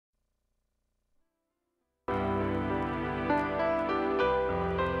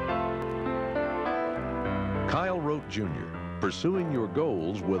Jr., pursuing your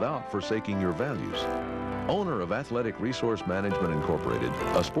goals without forsaking your values. Owner of Athletic Resource Management Incorporated,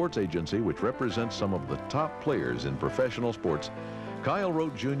 a sports agency which represents some of the top players in professional sports, Kyle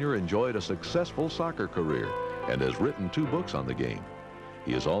Rote Jr. enjoyed a successful soccer career and has written 2 books on the game.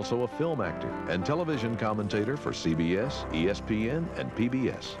 He is also a film actor and television commentator for CBS, ESPN, and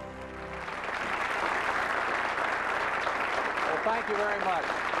PBS. Well, thank you very much.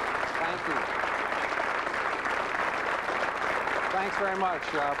 Thank you. Thanks very much.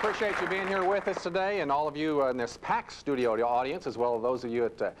 Appreciate you being here with us today, and all of you in this packed studio audience, as well as those of you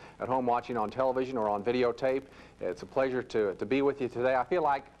at home watching on television or on videotape. It's a pleasure to be with you today. I feel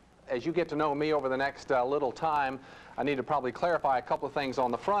like as you get to know me over the next little time, I need to probably clarify a couple of things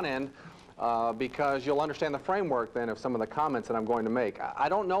on the front end because you'll understand the framework then of some of the comments that I'm going to make. I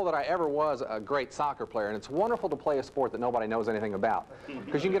don't know that I ever was a great soccer player, and it's wonderful to play a sport that nobody knows anything about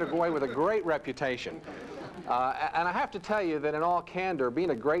because you can get away with a great reputation. And I have to tell you that in all candor, being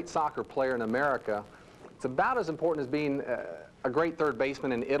a great soccer player in America, it's about as important as being a great third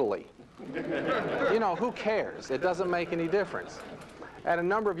baseman in Italy. You know, who cares? It doesn't make any difference. And a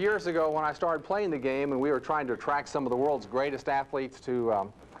number of years ago when I started playing the game and we were trying to attract some of the world's greatest athletes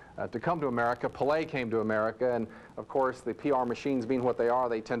to come to America, Pelé came to America, and of course the PR machines being what they are,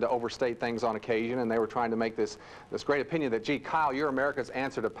 they tend to overstate things on occasion, and they were trying to make this great opinion that, gee, Kyle, you're America's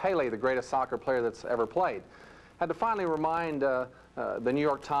answer to Pelé, the greatest soccer player that's ever played. Had to finally remind the New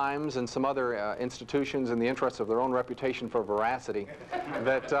York Times and some other institutions in the interest of their own reputation for veracity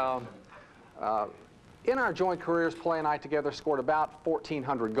that in our joint careers, Pelé and I together scored about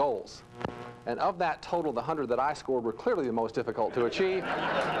 1,400 goals. And of that total, the 100 that I scored were clearly the most difficult to achieve.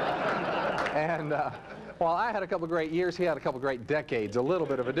 And while I had a couple of great years, he had a couple of great decades, a little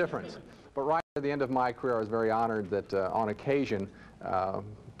bit of a difference. But right at the end of my career, I was very honored that on occasion,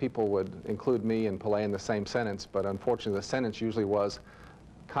 people would include me and Pelé in the same sentence, but unfortunately the sentence usually was,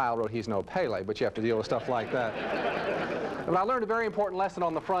 Kyle Rote, he's no Pelé, but you have to deal with stuff like that. But I learned a very important lesson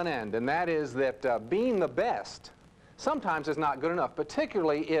on the front end, and that is that being the best sometimes is not good enough,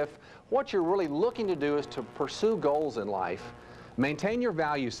 particularly if what you're really looking to do is to pursue goals in life, maintain your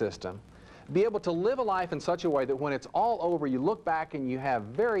value system, be able to live a life in such a way that when it's all over, you look back and you have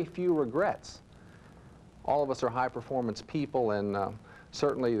very few regrets. All of us are high-performance people, and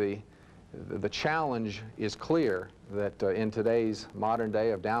certainly the challenge is clear that in today's modern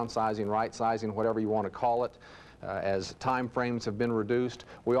day of downsizing, right-sizing, whatever you want to call it, as time frames have been reduced,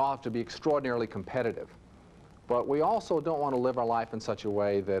 we all have to be extraordinarily competitive. But we also don't want to live our life in such a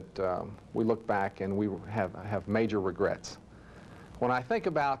way that we look back and we have major regrets. When I think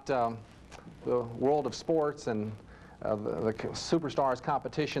about the world of sports and the superstars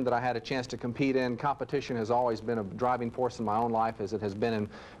competition that I had a chance to compete in, competition has always been a driving force in my own life, as it has been in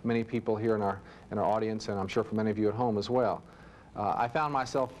many people here in our audience, and I'm sure for many of you at home as well. I found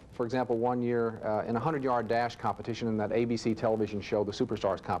myself, for example, one year in a 100-yard dash competition in that ABC television show, the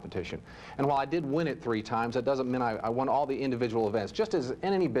Superstars competition. And while I did win it 3 times, that doesn't mean I won all the individual events. Just as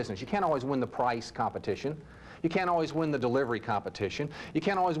in any business, you can't always win the price competition. You can't always win the delivery competition. You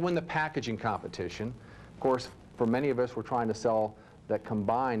can't always win the packaging competition. Of course, for many of us, we're trying to sell that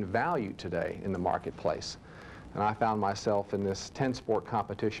combined value today in the marketplace. And I found myself in this 10-sport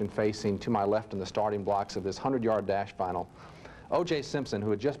competition facing to my left in the starting blocks of this 100-yard dash final O.J. Simpson, who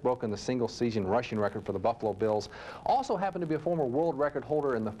had just broken the single-season rushing record for the Buffalo Bills, also happened to be a former world record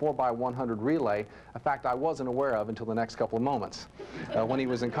holder in the 4x100 relay, a fact I wasn't aware of until the next couple of moments when he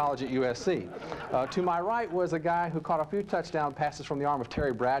was in college at USC. To my right was a guy who caught a few touchdown passes from the arm of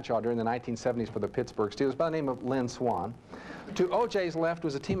Terry Bradshaw during the 1970s for the Pittsburgh Steelers by the name of Lynn Swann. To O.J.'s left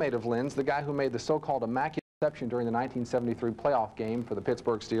was a teammate of Lynn's, the guy who made the so-called immaculate reception during the 1973 playoff game for the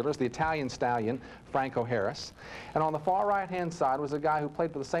Pittsburgh Steelers, the Italian stallion, Franco Harris. And on the far right-hand side was a guy who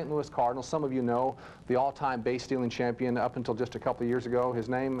played for the St. Louis Cardinals. Some of you know, the all-time base-stealing champion up until just a couple of years ago. His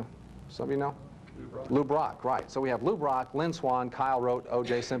name, some of you know? Lou Brock, right. So we have Lou Brock, Lynn Swann, Kyle Rote,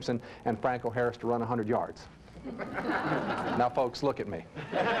 O.J. Simpson, and Franco Harris to run 100 yards. Now, folks, look at me.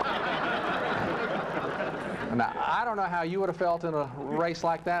 Now, I don't know how you would have felt in a race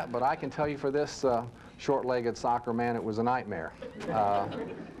like that, but I can tell you for this short-legged soccer man, it was a nightmare.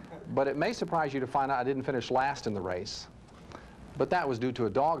 But it may surprise you to find out I didn't finish last in the race. But that was due to a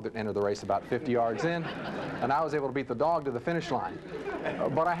dog that entered the race about 50 yards in, and I was able to beat the dog to the finish line.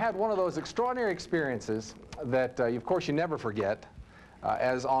 But I had one of those extraordinary experiences that, of course, you never forget,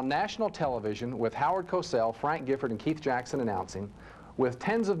 as on national television with Howard Cosell, Frank Gifford, and Keith Jackson announcing, with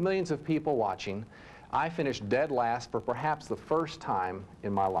tens of millions of people watching, I finished dead last for perhaps the first time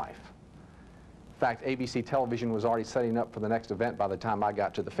in my life. In fact, ABC television was already setting up for the next event by the time I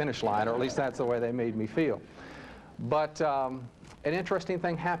got to the finish line, or at least that's the way they made me feel. But an interesting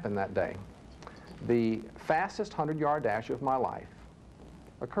thing happened that day. The fastest 100-yard dash of my life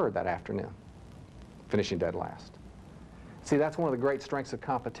occurred that afternoon, finishing dead last. See, that's one of the great strengths of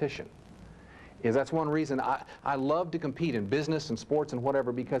competition. That's one reason I love to compete in business and sports and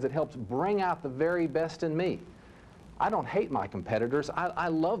whatever, because it helps bring out the very best in me. I don't hate my competitors. I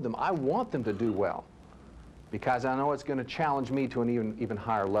love them. I want them to do well, because I know it's going to challenge me to an even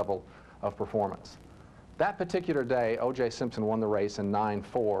higher level of performance. That particular day, O.J. Simpson won the race in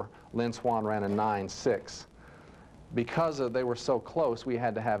 9.4. Lynn Swann ran in 9.6. Because they were so close, we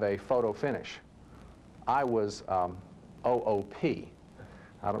had to have a photo finish. I was OOP.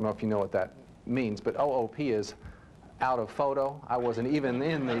 I don't know if you know what that means, but OOP is out of photo. I wasn't even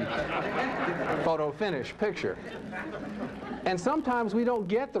in the photo finish picture. And sometimes we don't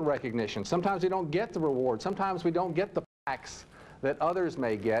get the recognition. Sometimes we don't get the reward. Sometimes we don't get the plaques that others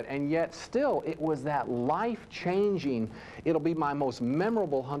may get, and yet still it was that life-changing, it'll be my most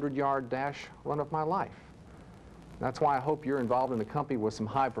memorable 100-yard dash run of my life. That's why I hope you're involved in the company with some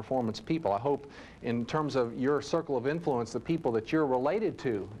high-performance people. I hope in terms of your circle of influence, the people that you're related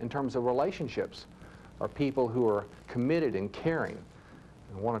to in terms of relationships are people who are committed and caring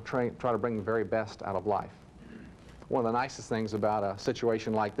and want to try to bring the very best out of life. One of the nicest things about a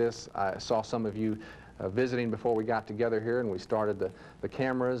situation like this, I saw some of you visiting before we got together here and we started the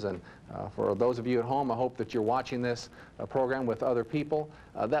cameras, and for those of you at home, I hope that you're watching this program with other people.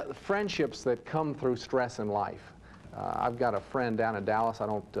 That friendships that come through stress in life. I've got a friend down in Dallas. I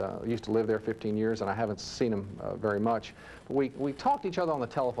used to live there 15 years, and I haven't seen him very much. But we talk to each other on the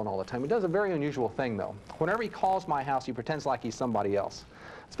telephone all the time. He does a very unusual thing, though. Whenever he calls my house, he pretends like he's somebody else.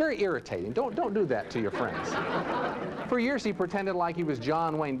 It's very irritating. Don't do that to your friends. For years, he pretended like he was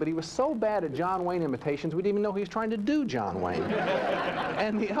John Wayne, but he was so bad at John Wayne imitations, we didn't even know he was trying to do John Wayne.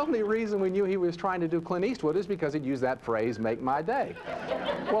 And the only reason we knew he was trying to do Clint Eastwood is because he'd use that phrase, "make my day."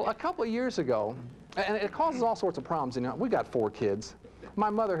 Well, a couple of years ago, and it causes all sorts of problems. You know, we got 4 kids. My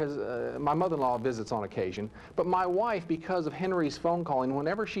mother-in-law visits on occasion, but my wife, because of Henry's phone calling,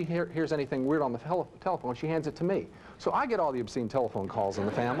 whenever she hears anything weird on the telephone, she hands it to me. So I get all the obscene telephone calls in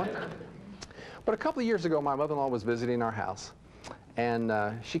the family. But a couple of years ago, my mother-in-law was visiting our house, and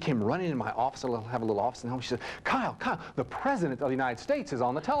she came running in my office. I have a little office at home. She said, Kyle, the President of the United States is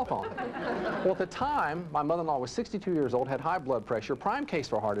on the telephone." Well, at the time, my mother-in-law was 62 years old, had high blood pressure, prime case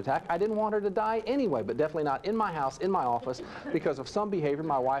for a heart attack. I didn't want her to die anyway, but definitely not in my house, in my office, because of some behavior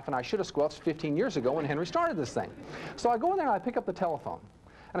my wife and I should have squelched 15 years ago when Henry started this thing. So I go in there and I pick up the telephone,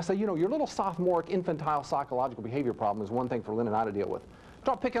 and I say, you know, your little sophomoric infantile psychological behavior problem is one thing for Lynn and I to deal with.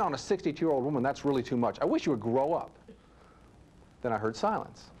 Start picking on a 62-year-old woman, that's really too much. I wish you would grow up. Then I heard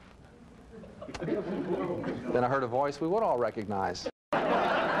silence. Then I heard a voice we would all recognize.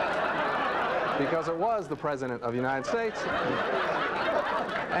 Because it was the President of the United States.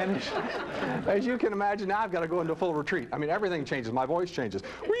 And as you can imagine, now I've got to go into full retreat. I mean, everything changes. My voice changes.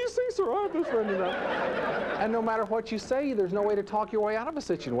 Will you see, sir, I have this friend and that. And no matter what you say, there's no way to talk your way out of a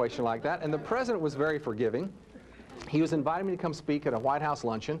situation like that. And the President was very forgiving. He was inviting me to come speak at a White House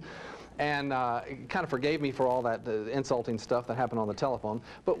luncheon, and kind of forgave me for all that insulting stuff that happened on the telephone.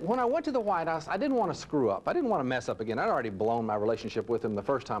 But when I went to the White House, I didn't want to screw up. I didn't want to mess up again. I'd already blown my relationship with him the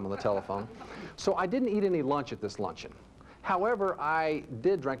first time on the telephone. So I didn't eat any lunch at this luncheon. However, I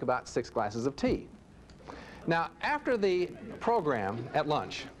did drink about 6 glasses of tea. Now, after the program at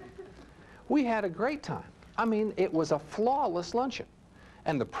lunch, we had a great time. I mean, it was a flawless luncheon.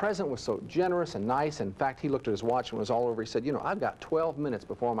 And the President was so generous and nice. In fact, he looked at his watch and was all over. He said, you know, I've got 12 minutes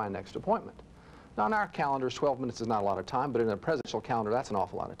before my next appointment. Now, in our calendars, 12 minutes is not a lot of time, but in a presidential calendar, that's an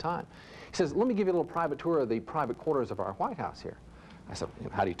awful lot of time. He says, let me give you a little private tour of the private quarters of our White House here. I said,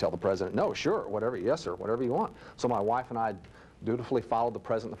 how do you tell the President? No, sure, whatever, yes, sir, whatever you want. So my wife and I dutifully followed the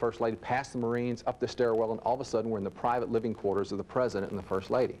President and the First Lady, past the Marines, up the stairwell, and all of a sudden we're in the private living quarters of the President and the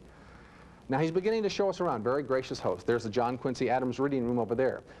First Lady. Now, he's beginning to show us around. Very gracious host. There's the John Quincy Adams reading room over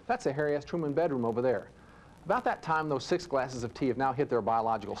there. That's the Harry S. Truman bedroom over there. About that time, those 6 glasses of tea have now hit their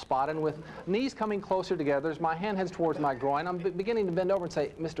biological spot, and with knees coming closer together, as my hand heads towards my groin, I'm beginning to bend over and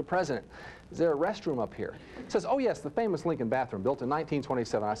say, Mr. President, is there a restroom up here? He says, oh, yes, the famous Lincoln bathroom, built in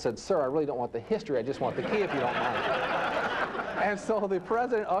 1927. I said, sir, I really don't want the history. I just want the key, if you don't mind. And so the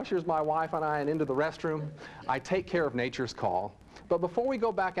President ushers my wife and I into the restroom. I take care of nature's call. But before we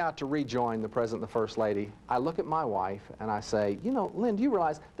go back out to rejoin the President and the First Lady, I look at my wife and I say, you know, Lynn, do you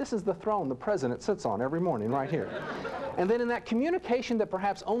realize this is the throne the President sits on every morning right here? And then in that communication that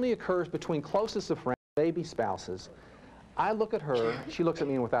perhaps only occurs between closest of friends, baby spouses, I look at her, she looks at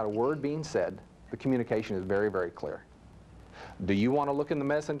me, and without a word being said, the communication is very, very clear. Do you want to look in the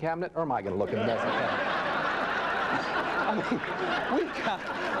medicine cabinet, or am I going to look in the medicine cabinet? I mean, we've got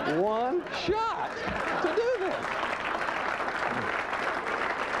one shot to do this.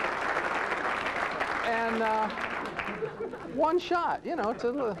 And one shot, you know,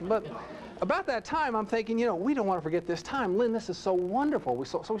 but about that time, I'm thinking, you know, we don't want to forget this time. Lynn, this is so wonderful.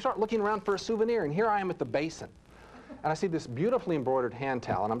 So we start looking around for a souvenir, and here I am at the basin. And I see this beautifully embroidered hand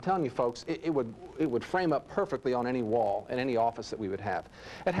towel, and I'm telling you folks, it would frame up perfectly on any wall in any office that we would have.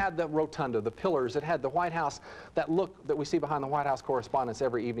 It had the rotunda, the pillars, it had the White House, that look that we see behind the White House correspondence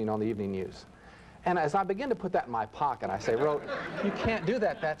every evening on the evening news. And as I begin to put that in my pocket, I say, Rote, you can't do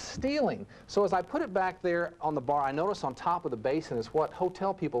that, that's stealing. So as I put it back there on the bar, I notice on top of the basin is what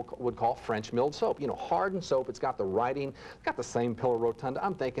hotel people would call French milled soap. You know, hardened soap, it's got the writing, it's got the same pillar rotunda.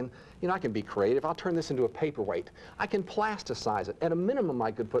 I'm thinking, you know, I can be creative. I'll turn this into a paperweight. I can plasticize it. At a minimum,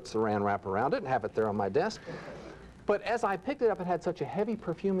 I could put saran wrap around it and have it there on my desk. But as I picked it up, it had such a heavy,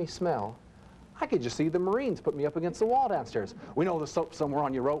 perfumey smell, I could just see the Marines put me up against the wall downstairs. We know the soap somewhere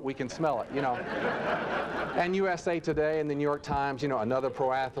on your Rote, we can smell it, you know. And USA Today and the New York Times, you know, another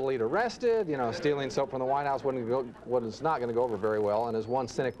pro athlete arrested, you know, stealing soap from the White House was not going to go over very well. And as one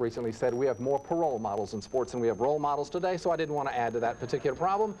cynic recently said, we have more parole models in sports than we have role models today, so I didn't want to add to that particular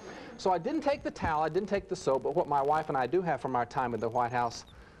problem. So I didn't take the towel, I didn't take the soap, but what my wife and I do have from our time at the White House,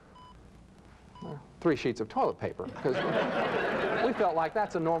 3 sheets of toilet paper, because we felt like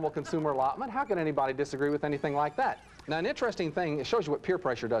that's a normal consumer allotment. How can anybody disagree with anything like that? Now, an interesting thing, it shows you what peer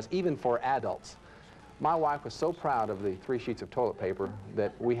pressure does, even for adults. My wife was so proud of the 3 sheets of toilet paper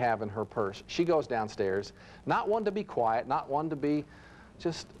that we have in her purse. She goes downstairs, not one to be quiet, not one to be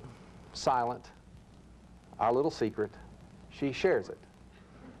just silent, our little secret. She shares it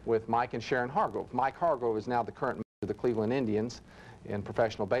with Mike and Sharon Hargrove. Mike Hargrove is now the current manager of the Cleveland Indians in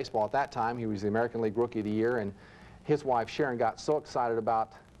professional baseball. At that time, he was the American League Rookie of the Year, and his wife Sharon got so excited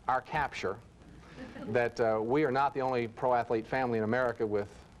about our capture that we are not the only pro athlete family in America with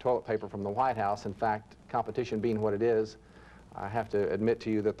toilet paper from the White House. In fact, competition being what it is, I have to admit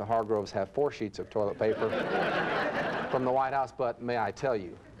to you that the Hargroves have 4 sheets of toilet paper from the White House, but may I tell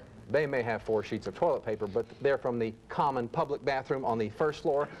you, they may have 4 sheets of toilet paper, but they're from the common public bathroom on the first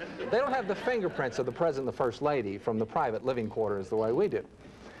floor. They don't have the fingerprints of the President and the First Lady from the private living quarters the way we do.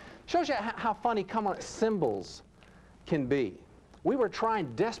 Shows you how funny common symbols can be. We were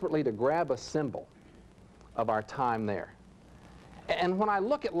trying desperately to grab a symbol of our time there. And when I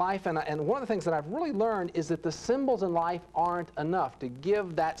look at life, and one of the things that I've really learned is that the symbols in life aren't enough to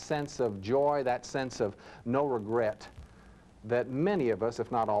give that sense of joy, that sense of no regret that many of us,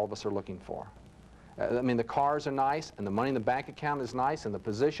 if not all of us, are looking for. I mean, the cars are nice, and the money in the bank account is nice, and the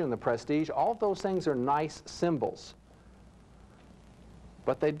position, the prestige, all of those things are nice symbols.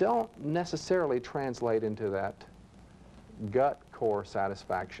 But they don't necessarily translate into that gut core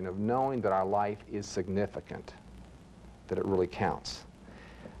satisfaction of knowing that our life is significant, that it really counts.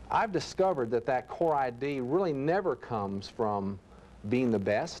 I've discovered that that core ID really never comes from being the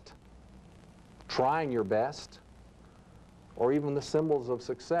best, trying your best, or even the symbols of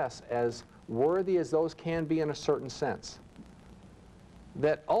success, as worthy as those can be in a certain sense.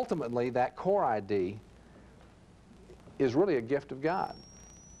 That ultimately, that core ID is really a gift of God.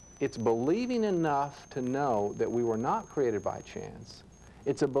 It's believing enough to know that we were not created by chance.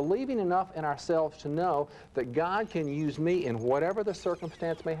 It's a believing enough in ourselves to know that God can use me in whatever the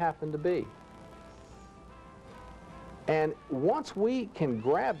circumstance may happen to be. And once we can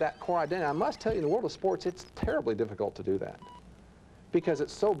grab that core identity, I must tell you, in the world of sports, it's terribly difficult to do that, because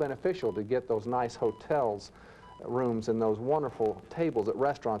it's so beneficial to get those nice hotels rooms and those wonderful tables at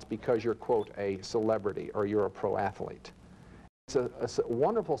restaurants because you're, quote, a celebrity or you're a pro athlete. It's a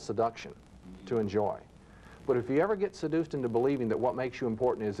wonderful seduction to enjoy. But if you ever get seduced into believing that what makes you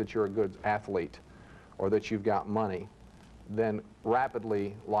important is that you're a good athlete or that you've got money, then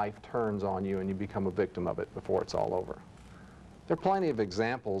rapidly life turns on you and you become a victim of it before it's all over. There are plenty of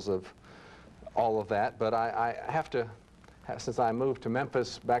examples of all of that, but I have to, since I moved to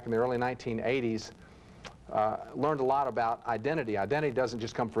Memphis back in the early 1980s, learned a lot about identity. Identity doesn't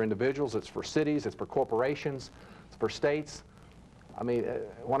just come for individuals, it's for cities, it's for corporations, it's for states. I mean,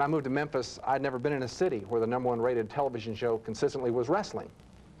 when I moved to Memphis, I'd never been in a city where the #1 rated television show consistently was wrestling.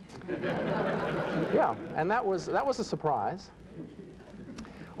 Yeah, and that was a surprise.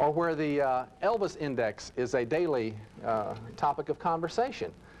 Or where the Elvis Index is a daily topic of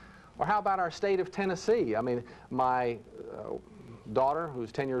conversation. Or how about our state of Tennessee? I mean, my daughter,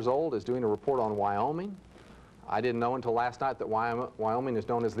 who's 10 years old, is doing a report on Wyoming. I didn't know until last night that Wyoming is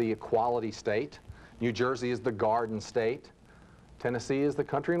known as the equality state. New Jersey is the garden state. Tennessee is the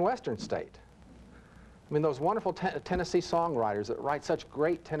country and western state. I mean, those wonderful Tennessee songwriters that write such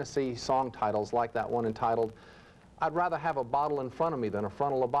great Tennessee song titles, like that one entitled I'd rather have a bottle in front of me than a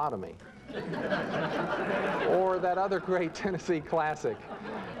frontal lobotomy. Or that other great Tennessee classic.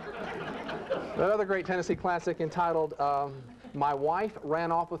 That other great Tennessee classic entitled, My Wife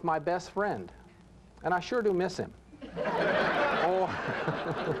Ran Off with My Best Friend, and I sure do miss him.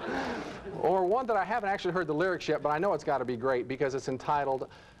 Or one that I haven't actually heard the lyrics yet, but I know it's got to be great because it's entitled,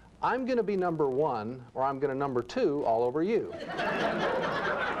 I'm going to be number one, or I'm going to number two all over you.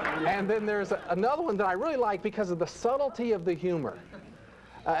 And then there's another one that I really like because of the subtlety of the humor.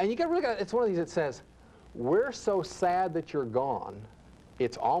 And you really got, it's one of these that says, we're so sad that you're gone,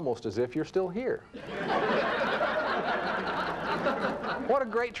 it's almost as if you're still here. What a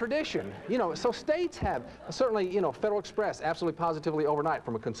great tradition. You know, so states have, certainly, you know, Federal Express, absolutely positively overnight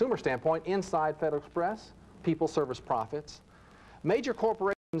from a consumer standpoint, inside Federal Express, people, service, profits. Major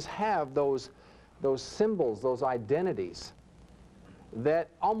corporations have those symbols, those identities that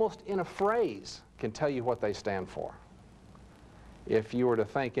almost in a phrase can tell you what they stand for. If you were to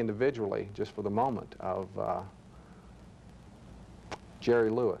think individually, just for the moment, of Jerry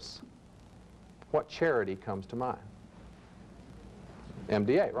Lewis, what charity comes to mind?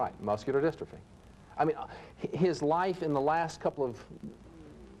 MDA, right, muscular dystrophy. I mean, his life in the last couple of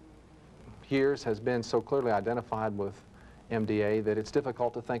years has been so clearly identified with MDA that it's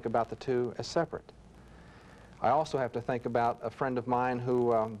difficult to think about the two as separate. I also have to think about a friend of mine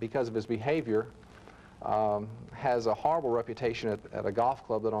who, because of his behavior, has a horrible reputation at a golf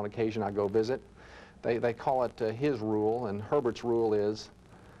club that on occasion I go visit. They call it his rule, and Herbert's rule is,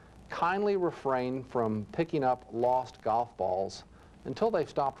 kindly refrain from picking up lost golf balls until they've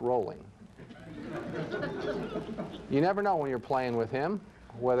stopped rolling. You never know when you're playing with him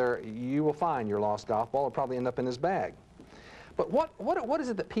whether you will find your lost golf ball or probably end up in his bag. But what is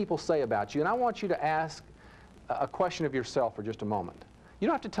it that people say about you? And I want you to ask a question of yourself for just a moment. You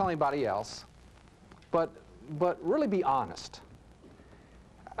don't have to tell anybody else, but really be honest.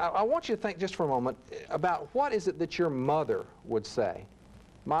 I want you to think just for a moment about what is it that your mother would say.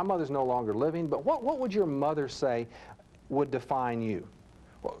 My mother's no longer living, but what would your mother say would define you?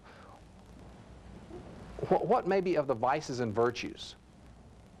 What maybe of the vices and virtues?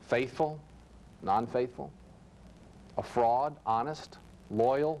 Faithful, non-faithful, a fraud, honest,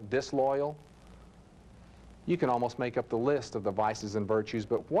 loyal, disloyal? You can almost make up the list of the vices and virtues,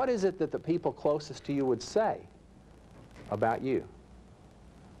 but what is it that the people closest to you would say about you?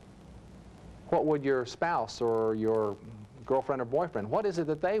 What would your spouse or your girlfriend or boyfriend, what is it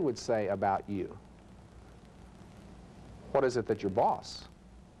that they would say about you? What is it that your boss,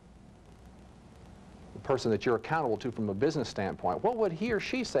 the person that you're accountable to from a business standpoint, what would he or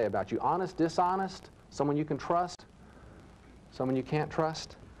she say about you? Honest, dishonest, someone you can trust, someone you can't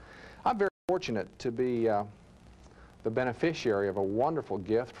trust? I'm very fortunate to be the beneficiary of a wonderful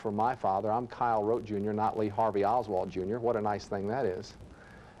gift from my father. I'm Kyle Rote Jr., not Lee Harvey Oswald Jr. What a nice thing that is.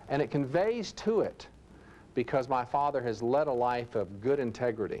 And it conveys to it because my father has led a life of good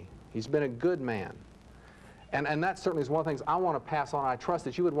integrity. He's been a good man. And that certainly is one of the things I want to pass on. I trust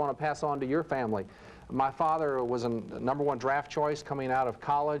that you would want to pass on to your family. My father was a #1 draft choice coming out of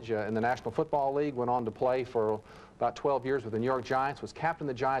college in the National Football League, went on to play for about 12 years with the New York Giants, was captain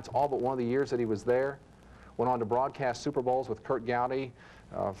of the Giants all but one of the years that he was there, went on to broadcast Super Bowls with Kurt Gowdy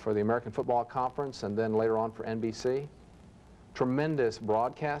for the American Football Conference and then later on for NBC. Tremendous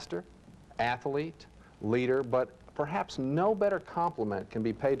broadcaster, athlete, leader, but perhaps no better compliment can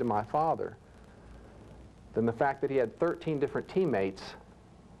be paid to my father than the fact that he had 13 different teammates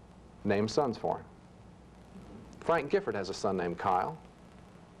named sons for him. Frank Gifford has a son named Kyle.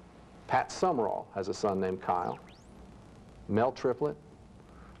 Pat Summerall has a son named Kyle. Mel Triplett,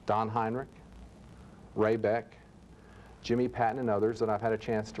 Don Heinrich, Ray Beck, Jimmy Patton, and others that I've had a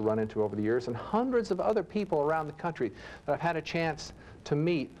chance to run into over the years, and hundreds of other people around the country that I've had a chance to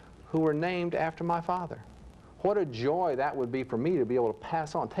meet who were named after my father. What a joy that would be for me to be able to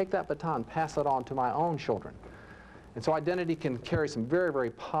pass on, take that baton, pass it on to my own children. And so identity can carry some very, very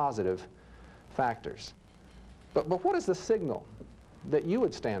positive factors. But what is the signal that you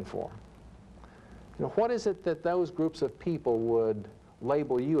would stand for? You know, what is it that those groups of people would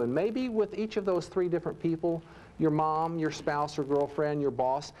label you? And maybe with each of those three different people, your mom, your spouse or girlfriend, your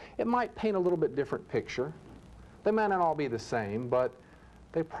boss, it might paint a little bit different picture. They might not all be the same, but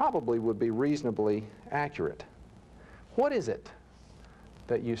they probably would be reasonably accurate. What is it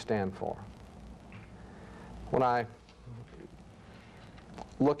that you stand for? When I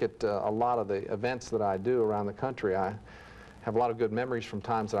look at a lot of the events that I do around the country, I have a lot of good memories from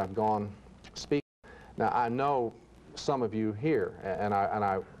times that I've gone speaking. Now, I know some of you here, and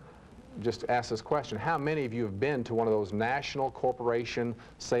I just ask this question. How many of you have been to one of those national corporation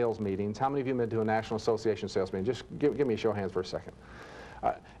sales meetings? How many of you have been to a National Association sales meeting? Just give me a show of hands for a second.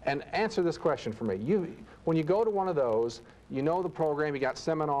 And answer this question for me. When you go to one of those, you know the program, you got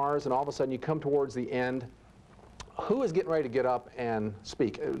seminars, and all of a sudden you come towards the end. Who is getting ready to get up and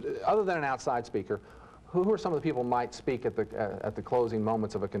speak? Other than an outside speaker, who are some of the people who might speak at the closing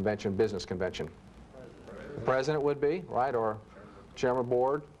moments of a convention, business convention? The president would be, right, or chairman of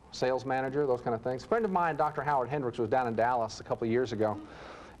board, sales manager, those kind of things. A friend of mine, Dr. Howard Hendricks, was down in Dallas a couple of years ago,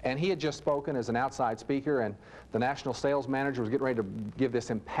 and he had just spoken as an outside speaker, and the national sales manager was getting ready to give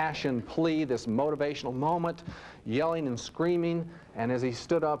this impassioned plea, this motivational moment, yelling and screaming, and as he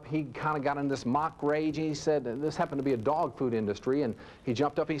stood up, he kind of got in this mock rage, and he said, this happened to be a dog food industry, and he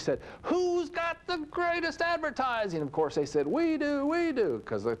jumped up and he said, "Who's got the greatest advertising?" Of course, they said, "We do,"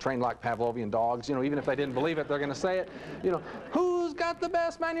 because they're trained like Pavlovian dogs, you know, even if they didn't believe it, they're going to say it. You know, "Who's got the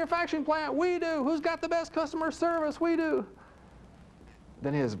best manufacturing plant?" "We do." "Who's got the best customer service?" "We do."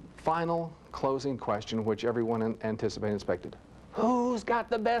 Then his final closing question, which everyone anticipated and expected, "Who's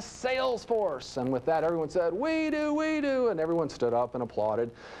got the best sales force?" And with that, everyone said, "We do, we do," and everyone stood up and applauded.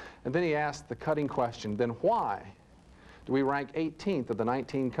 And then he asked the cutting question, then why do we rank 18th of the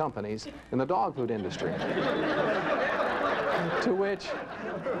 19 companies in the dog food industry? To which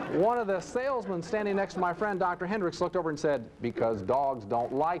one of the salesmen standing next to my friend, Dr. Hendricks, looked over and said, "Because dogs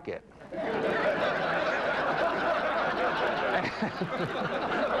don't like it."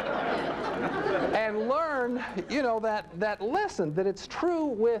 And learn, you know, that lesson, that it's true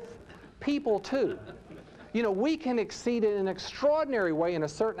with people too. You know, we can exceed in an extraordinary way in a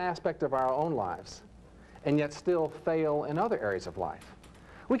certain aspect of our own lives, and yet still fail in other areas of life.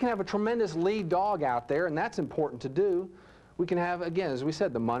 We can have a tremendous lead dog out there, and that's important to do. We can have, again, as we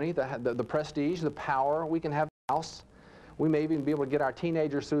said, the money, the prestige, the power. We can have the house. We may even be able to get our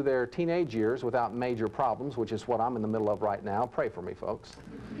teenagers through their teenage years without major problems, which is what I'm in the middle of right now. Pray for me, folks.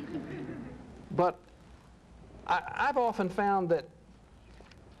 But I've often found that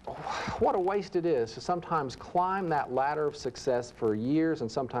what a waste it is to sometimes climb that ladder of success for years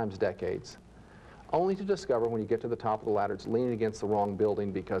and sometimes decades, only to discover when you get to the top of the ladder it's leaning against the wrong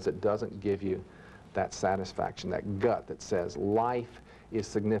building because it doesn't give you that satisfaction, that gut that says life is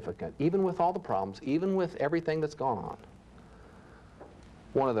significant, even with all the problems, even with everything that's gone on.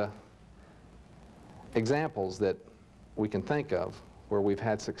 One of the examples that we can think of where we've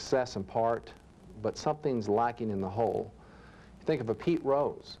had success in part, but something's lacking in the whole, you think of a Pete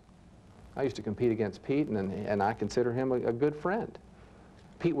Rose. I used to compete against Pete, and I consider him a good friend.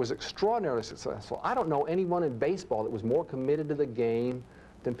 Pete was extraordinarily successful. I don't know anyone in baseball that was more committed to the game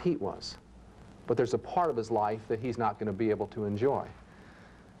than Pete was. But there's a part of his life that he's not going to be able to enjoy.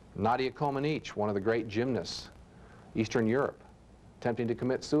 Nadia Comaneci, one of the great gymnasts, Eastern Europe, attempting to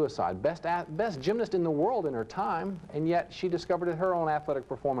commit suicide. Best gymnast in the world in her time, and yet she discovered that her own athletic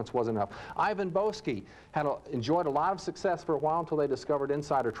performance wasn't enough. Ivan Boesky enjoyed a lot of success for a while until they discovered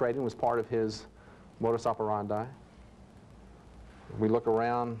insider trading was part of his modus operandi. We look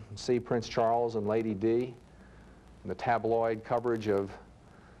around and see Prince Charles and Lady Di, and the tabloid coverage of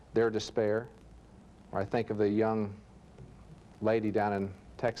their despair. Or I think of the young lady down in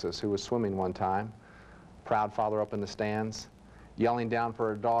Texas who was swimming one time, proud father up in the stands, yelling down for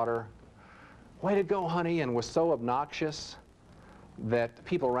her daughter, "Way to go, honey," and was so obnoxious that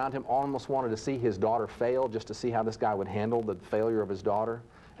people around him almost wanted to see his daughter fail just to see how this guy would handle the failure of his daughter.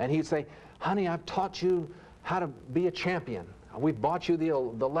 And he'd say, "Honey, I've taught you how to be a champion. We've bought you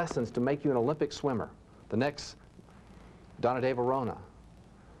the lessons to make you an Olympic swimmer." The next, Donna De Verona.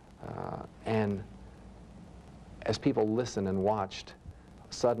 And as people listened and watched,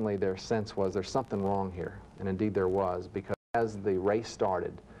 suddenly their sense was there's something wrong here. And indeed there was, because as the race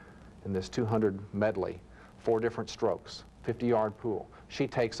started in this 200 medley, 4 different strokes, 50-yard pool, she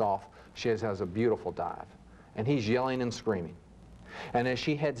takes off, she has a beautiful dive, and he's yelling and screaming. And as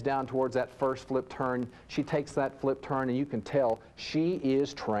she heads down towards that first flip turn, she takes that flip turn, and you can tell she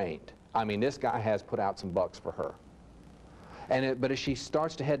is trained. I mean, this guy has put out some bucks for her. But as she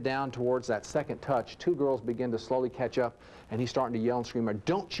starts to head down towards that second touch, 2 girls begin to slowly catch up, and he's starting to yell and scream,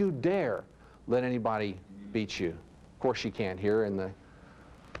 "Don't you dare let anybody beat you." Of course she can't hear in the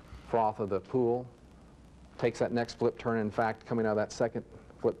froth of the pool. Takes that next flip turn. In fact, coming out of that second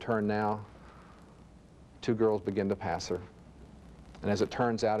flip turn now, 2 girls begin to pass her. And as it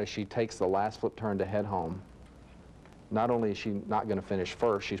turns out, as she takes the last flip turn to head home, not only is she not going to finish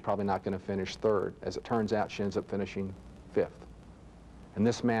first, she's probably not going to finish third. As it turns out, she ends up finishing 5th. And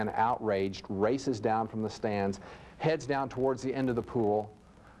this man, outraged, races down from the stands, heads down towards the end of the pool.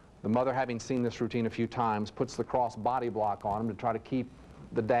 The mother, having seen this routine a few times, puts the cross body block on him to try to keep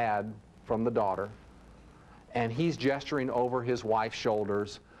the dad from the daughter, and he's gesturing over his wife's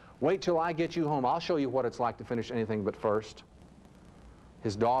shoulders. Wait till I get you home. I'll show you what it's like to finish anything but first.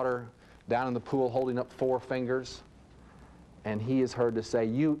 His daughter down in the pool holding up 4 fingers, and he is heard to say,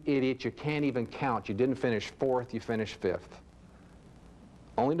 you idiot, you can't even count. You didn't finish 4th, you finished 5th.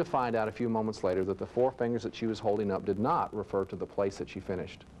 Only to find out a few moments later that the 4 fingers that she was holding up did not refer to the place that she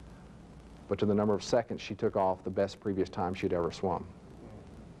finished, but to the number of seconds she took off the best previous time she'd ever swum.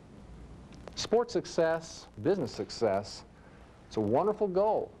 Sports success, business success, it's a wonderful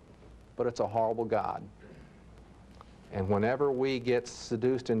goal, but it's a horrible God. And whenever we get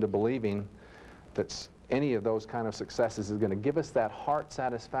seduced into believing that any of those kind of successes is going to give us that heart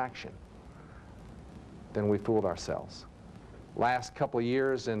satisfaction, then we fooled ourselves. Last couple of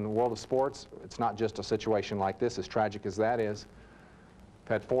years in the world of sports, it's not just a situation like this, as tragic as that is.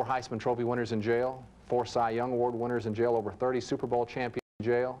 We've had 4 Heisman Trophy winners in jail, 4 Cy Young Award winners in jail, over 30 Super Bowl champions in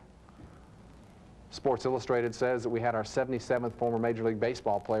jail. Sports Illustrated says that we had our 77th former Major League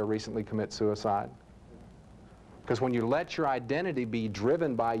Baseball player recently commit suicide. Because when you let your identity be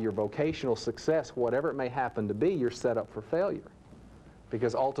driven by your vocational success, whatever it may happen to be, you're set up for failure.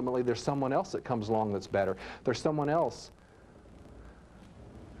 Because ultimately there's someone else that comes along that's better. There's someone else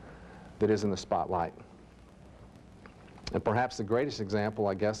that is in the spotlight. And perhaps the greatest example,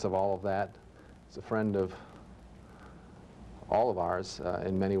 I guess, of all of that is a friend of all of ours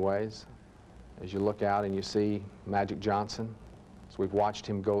in many ways. As you look out and you see Magic Johnson, as we've watched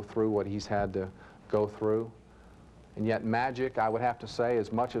him go through what he's had to go through. And yet Magic, I would have to say,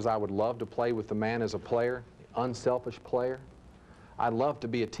 as much as I would love to play with the man as a player, unselfish player, I'd love to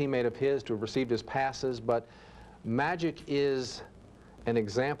be a teammate of his, to have received his passes, but Magic is an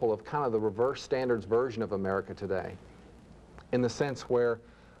example of kind of the reverse standards version of America today, in the sense where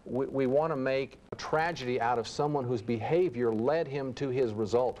we want to make a tragedy out of someone whose behavior led him to his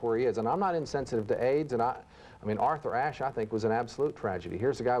result where he is. And I'm not insensitive to AIDS, and I mean, Arthur Ashe, I think, was an absolute tragedy.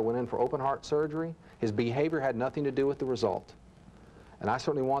 Here's a guy who went in for open heart surgery. His behavior had nothing to do with the result. And I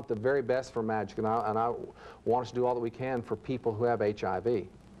certainly want the very best for Magic, and I want us to do all that we can for people who have HIV.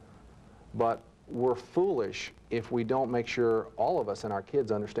 But we're foolish if we don't make sure all of us and our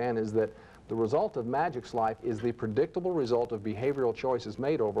kids understand is that the result of Magic's life is the predictable result of behavioral choices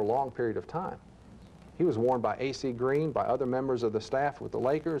made over a long period of time. He was warned by A.C. Green, by other members of the staff with the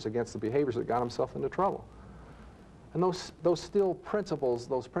Lakers against the behaviors that got himself into trouble. And those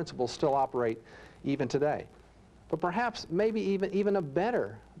principles still operate even today. But perhaps maybe even a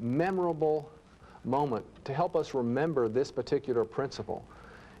better memorable moment to help us remember this particular principle.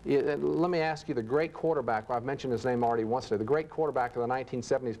 Let me ask you, the great quarterback, I've mentioned his name already once today, the great quarterback of the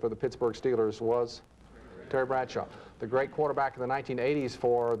 1970s for the Pittsburgh Steelers was Terry Bradshaw. The great quarterback of the 1980s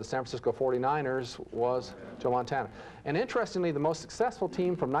for the San Francisco 49ers was Joe Montana. And interestingly, the most successful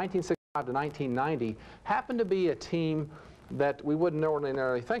team from 1965 to 1990 happened to be a team that we wouldn't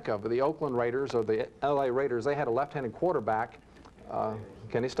ordinarily think of. The Oakland Raiders or the LA Raiders, they had a left-handed quarterback,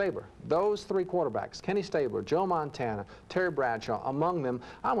 Kenny Stabler. Those 3 quarterbacks, Kenny Stabler, Joe Montana, Terry Bradshaw, among them,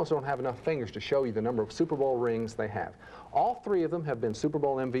 I almost don't have enough fingers to show you the number of Super Bowl rings they have. All 3 of them have been Super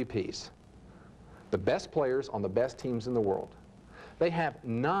Bowl MVPs, the best players on the best teams in the world. They have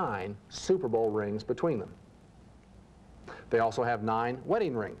 9 Super Bowl rings between them. They also have 9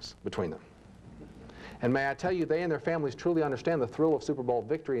 wedding rings between them. And may I tell you, they and their families truly understand the thrill of Super Bowl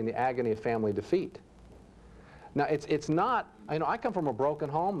victory and the agony of family defeat. Now, it's not, you know, I come from a broken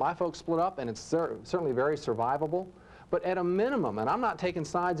home. My folks split up, and it's certainly very survivable. But at a minimum, and I'm not taking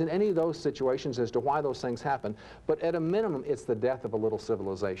sides in any of those situations as to why those things happen, but at a minimum, it's the death of a little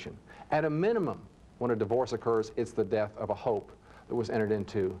civilization. At a minimum, when a divorce occurs, it's the death of a hope that was entered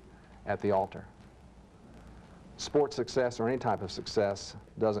into at the altar. Sports success or any type of success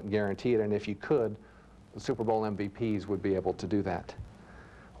doesn't guarantee it, and if you could, the Super Bowl MVPs would be able to do that.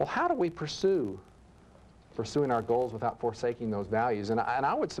 Well, how do we pursuing our goals without forsaking those values? And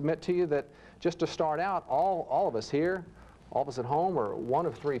I would submit to you that just to start out, all of us here, all of us at home, are one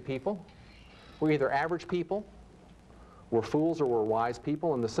of 3 people. We're either average people, we're fools, or we're wise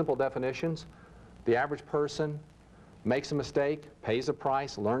people. And the simple definitions, the average person makes a mistake, pays a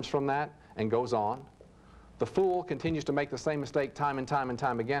price, learns from that, and goes on. The fool continues to make the same mistake time and time and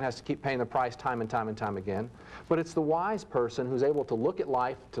time again, has to keep paying the price time and time and time again. But it's the wise person who's able to look at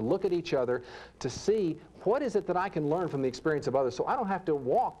life, to look at each other, to see what is it that I can learn from the experience of others so I don't have to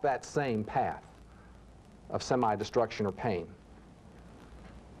walk that same path of semi-destruction or pain.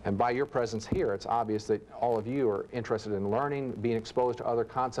 And by your presence here, it's obvious that all of you are interested in learning, being exposed to other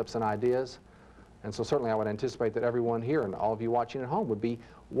concepts and ideas. And so certainly I would anticipate that everyone here and all of you watching at home would be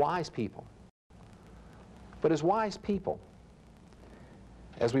wise people. But as wise people,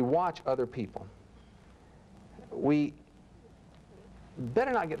 as we watch other people, we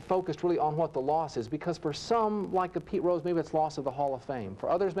better not get focused really on what the loss is, because for some, like a Pete Rose, maybe it's loss of the Hall of Fame. For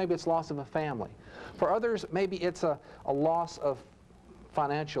others, maybe it's loss of a family. For others, maybe it's a loss of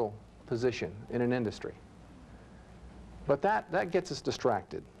financial position in an industry. But that gets us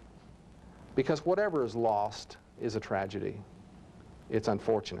distracted, because whatever is lost is a tragedy. It's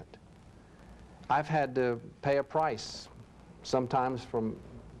unfortunate. I've had to pay a price, sometimes from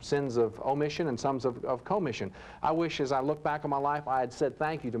sins of omission and some of commission. I wish, as I look back on my life, I had said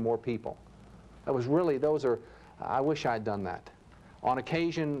thank you to more people. That was really, I wish I had done that. On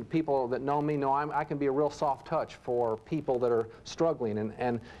occasion, people that know me know I can be a real soft touch for people that are struggling,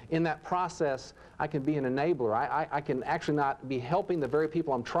 and in that process, I can be an enabler. I can actually not be helping the very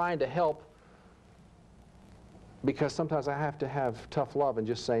people I'm trying to help, because sometimes I have to have tough love and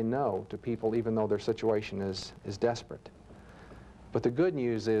just say no to people even though their situation is desperate. But the good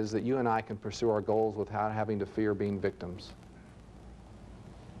news is that you and I can pursue our goals without having to fear being victims.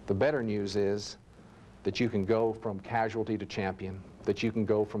 The better news is that you can go from casualty to champion, that you can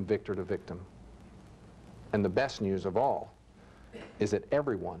go from victor to victim. And the best news of all is that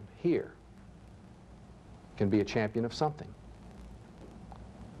everyone here can be a champion of something.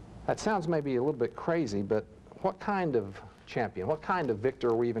 That sounds maybe a little bit crazy, but what kind of champion, what kind of victor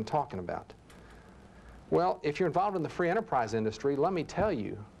are we even talking about? Well, if you're involved in the free enterprise industry, let me tell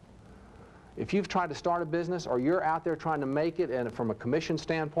you, if you've tried to start a business, or you're out there trying to make it and from a commission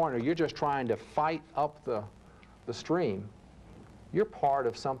standpoint, or you're just trying to fight up the stream, you're part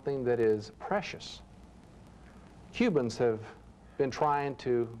of something that is precious. Cubans have been trying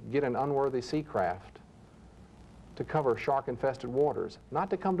to get an unworthy sea craft to cover shark-infested waters, not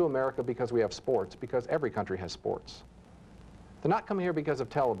to come to America because we have sports, because every country has sports. They're not coming here because of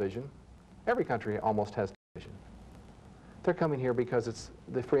television. Every country almost has television. They're coming here because it's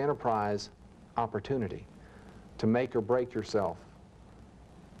the free enterprise opportunity to make or break yourself.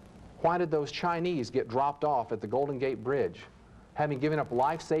 Why did those Chinese get dropped off at the Golden Gate Bridge, having given up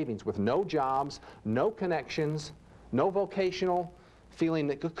life savings with no jobs, no connections, no vocational feeling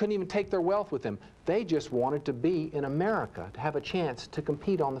that couldn't even take their wealth with them? They just wanted to be in America, to have a chance to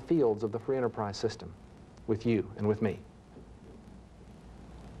compete on the fields of the free enterprise system with you and with me.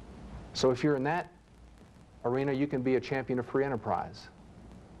 So if you're in that arena, you can be a champion of free enterprise.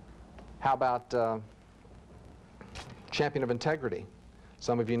 How about champion of integrity?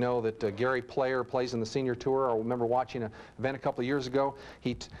 Some of you know that Gary Player plays in the senior tour. I remember watching an event a couple of years ago.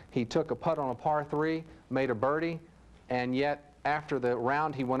 He took a putt on a par 3, made a birdie, and yet after the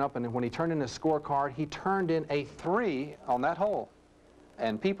round he went up, and when he turned in his scorecard, he turned in a 3 on that hole.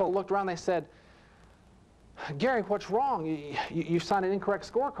 And people looked around, they said, "Gary, what's wrong? You signed an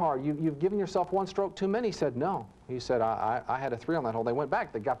incorrect scorecard. You've given yourself 1 stroke too many." He said, "No." He said, I had a 3 on that hole. They went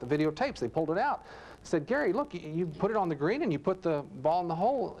back. They got the videotapes. They pulled it out. He said, "Gary, look, you put it on the green and you put the ball in the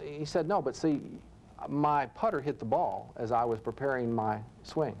hole." He said, "No, but see, my putter hit the ball as I was preparing my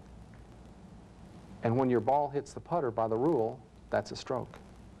swing. And when your ball hits the putter by the rule, that's a stroke."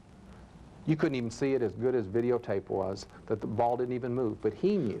 You couldn't even see it, as good as videotape was, that the ball didn't even move. But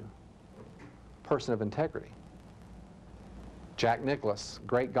he knew. Person of integrity. Jack Nicklaus,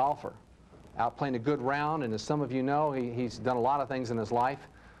 great golfer, out playing a good round, and as some of you know, he's done a lot of things in his life.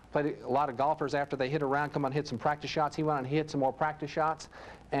 Played a lot of golfers, after they hit a round, come on and hit some practice shots. He went on and hit some more practice shots,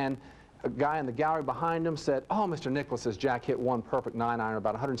 and a guy in the gallery behind him said, "Oh, Mr. Nicklaus," says, "Jack hit 1 perfect 9-iron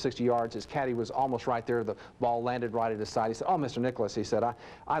about 160 yards. His caddy was almost right there. The ball landed right at his side." He said, "Oh, Mr. Nicklaus," he said,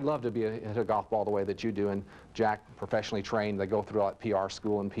 I'd love to hit a golf ball the way that you do." And Jack, professionally trained, they go through all that PR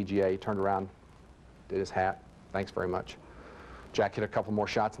school and PGA, turned around, did his hat. "Thanks very much." Jack hit a couple more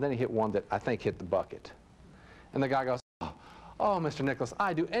shots, and then he hit one that I think hit the bucket. And the guy goes, "Oh, Mr. Nicklaus,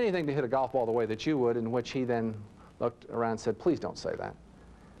 I'd do anything to hit a golf ball the way that you would," in which he then looked around and said, "Please don't say that."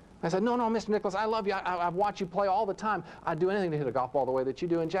 I said, "No, Mr. Nicklaus, I love you. I've watched you play all the time. I'd do anything to hit a golf ball the way that you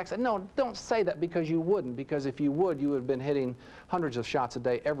do." And Jack said, "No, don't say that, because you wouldn't, because if you would, you would have been hitting hundreds of shots a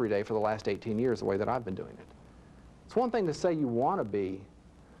day every day for the last 18 years the way that I've been doing it." It's one thing to say you want to be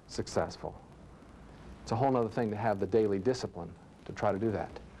successful. It's a whole other thing to have the daily discipline to try to do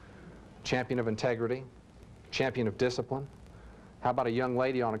that. Champion of integrity, champion of discipline. How about a young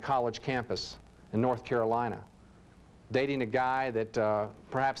lady on a college campus in North Carolina, dating a guy that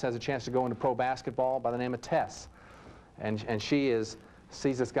perhaps has a chance to go into pro basketball by the name of Tess. And she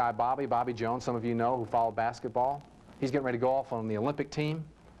sees this guy, Bobby Jones, some of you know, who follow basketball. He's getting ready to go off on the Olympic team,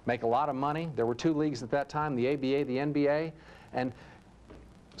 make a lot of money. There were 2 leagues at that time, the ABA, the NBA, and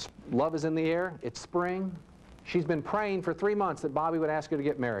love is in the air. It's spring. She's been praying for 3 months that Bobby would ask her to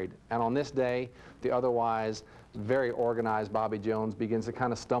get married. And on this day, the otherwise very organized Bobby Jones begins to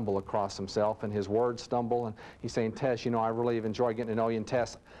kind of stumble across himself, and his words stumble, and he's saying, Tess, you know, I really have enjoyed getting to know you, and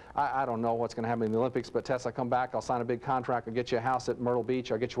Tess, I don't know what's going to happen in the Olympics, but Tess, I come back, I'll sign a big contract, I'll get you a house at Myrtle Beach,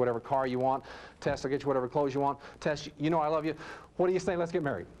 I'll get you whatever car you want, Tess, I'll get you whatever clothes you want, Tess, you know I love you, what do you say, let's get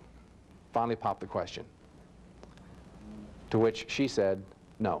married? Finally popped the question, to which she said,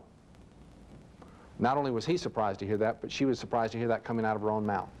 no. Not only was he surprised to hear that, but she was surprised to hear that coming out of her own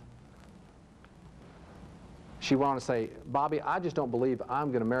mouth. She went on to say, Bobby, I just don't believe I'm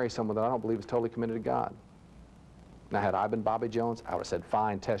going to marry someone that I don't believe is totally committed to God. Now, had I been Bobby Jones, I would have said,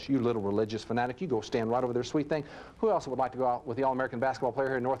 fine, Tess, you little religious fanatic, you go stand right over there, sweet thing. Who else would like to go out with the All-American basketball player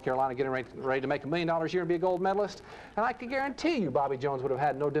here in North Carolina, getting ready to make $1 million a year and be a gold medalist? And I can guarantee you Bobby Jones would have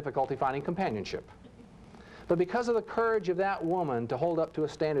had no difficulty finding companionship. But because of the courage of that woman to hold up to a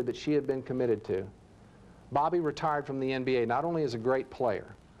standard that she had been committed to, Bobby retired from the NBA not only as a great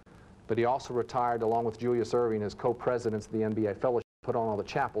player, but he also retired along with Julius Erving as co-presidents of the NBA Fellowship, put on all the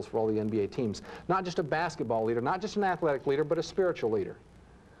chapels for all the NBA teams. Not just a basketball leader, not just an athletic leader, but a spiritual leader.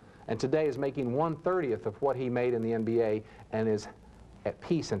 And today is making 1/30 of what he made in the NBA and is at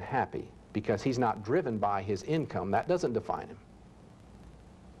peace and happy because he's not driven by his income. That doesn't define him.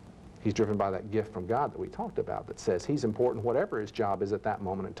 He's driven by that gift from God that we talked about that says he's important whatever his job is at that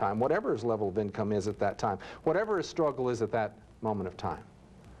moment in time, whatever his level of income is at that time, whatever his struggle is at that moment of time.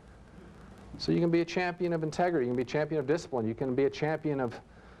 So you can be a champion of integrity, you can be a champion of discipline, you can be a champion of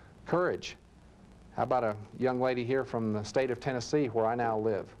courage. How about a young lady here from the state of Tennessee where I now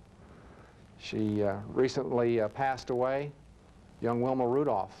live? She recently passed away, young Wilma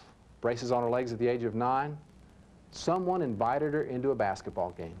Rudolph, braces on her legs at the age of 9. Someone invited her into a basketball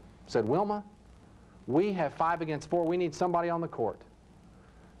game. Said, Wilma, we have 5 against 4, we need somebody on the court.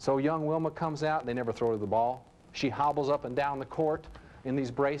 So young Wilma comes out, they never throw her the ball. She hobbles up and down the court in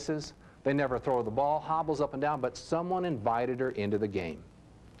these braces. They never throw her the ball, hobbles up and down, but someone invited her into the game.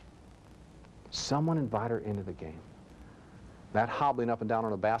 Someone invited her into the game. That hobbling up and down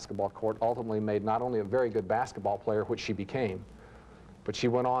on a basketball court ultimately made not only a very good basketball player, which she became, but she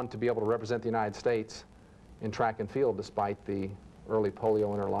went on to be able to represent the United States in track and field despite the early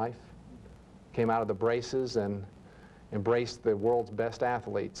polio in her life. Came out of the braces and embraced the world's best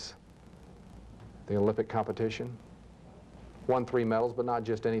athletes, the Olympic competition. Won 3 medals, but not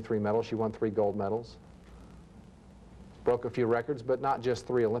just any 3 medals. She won 3 gold medals. Broke a few records, but not just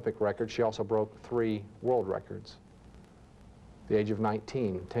 3 Olympic records. She also broke 3 world records. At the age of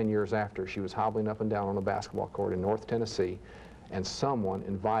 19, 10 years after, she was hobbling up and down on a basketball court in North Tennessee, and someone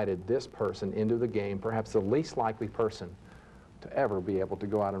invited this person into the game, perhaps the least likely person to ever be able to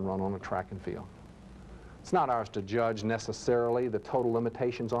go out and run on a track and field. It's not ours to judge necessarily the total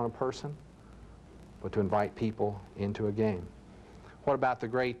limitations on a person, but to invite people into a game. What about the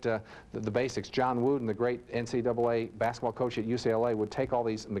great, the basics? John Wooden, the great NCAA basketball coach at UCLA, would take all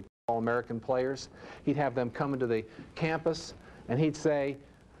these All-American players. He'd have them come into the campus, and he'd say,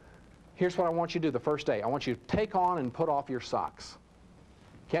 here's what I want you to do the first day. I want you to take on and put off your socks.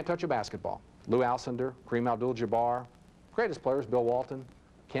 Can't touch a basketball. Lou Alcindor, Kareem Abdul-Jabbar, greatest players, Bill Walton,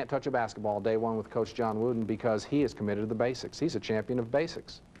 can't touch a basketball day one with Coach John Wooden because he is committed to the basics. He's a champion of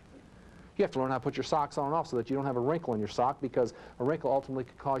basics. You have to learn how to put your socks on and off so that you don't have a wrinkle in your sock, because a wrinkle ultimately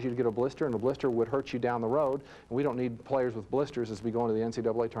could cause you to get a blister, and a blister would hurt you down the road, and we don't need players with blisters as we go into the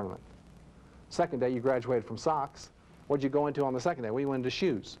NCAA tournament. Second day, you graduated from socks. What did you go into on the second day? Well, you went into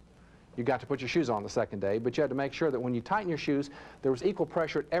shoes. You got to put your shoes on the second day, but you had to make sure that when you tighten your shoes, there was equal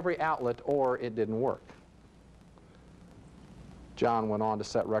pressure at every outlet or it didn't work. John went on to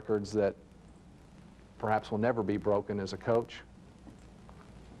set records that perhaps will never be broken as a coach.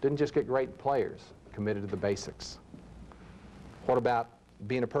 Didn't just get great players, committed to the basics. What about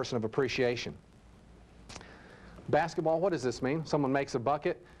being a person of appreciation? Basketball, what does this mean? Someone makes a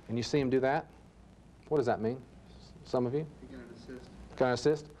bucket and you see him do that? What does that mean? Some of you? You got an assist. Can I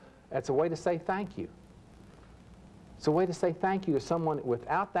assist? That's a way to say thank you. It's a way to say thank you to someone.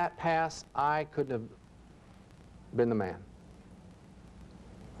 Without that pass, I couldn't have been the man.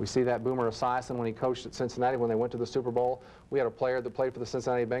 We see that Boomer Esiason when he coached at Cincinnati when they went to the Super Bowl. We had a player that played for the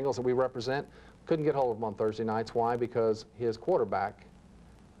Cincinnati Bengals that we represent. Couldn't get hold of him on Thursday nights. Why? Because his quarterback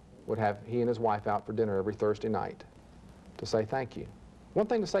would have he and his wife out for dinner every Thursday night to say thank you. One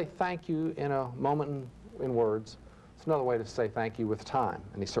thing to say thank you in a moment in words. It's another way to say thank you with time,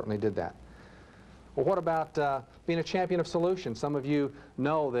 and he certainly did that. Well, what about being a champion of solutions? Some of you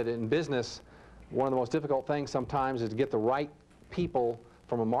know that in business, one of the most difficult things sometimes is to get the right people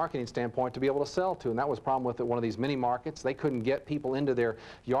from a marketing standpoint to be able to sell to. And that was a problem with one of these mini markets. They couldn't get people into their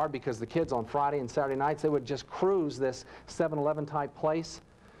yard because the kids on Friday and Saturday nights, they would just cruise this 7-Eleven type place,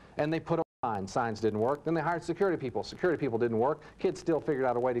 and they put up signs. Signs didn't work. Then they hired security people. Security people didn't work. Kids still figured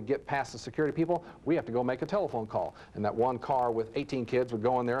out a way to get past the security people. We have to go make a telephone call. And that one car with 18 kids would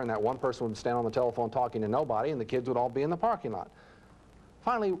go in there, and that one person would stand on the telephone talking to nobody, and the kids would all be in the parking lot.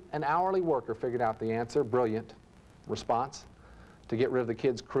 Finally, an hourly worker figured out the answer. Brilliant response. To get rid of the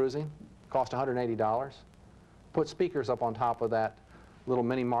kids cruising, cost $180. Put speakers up on top of that little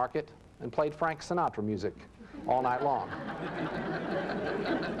mini market and played Frank Sinatra music all night long.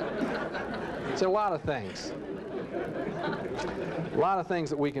 It's a lot of things. A lot of things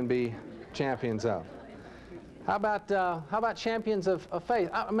that we can be champions of. How about champions of faith?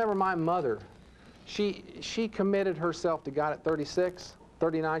 I remember my mother. She committed herself to God at 36.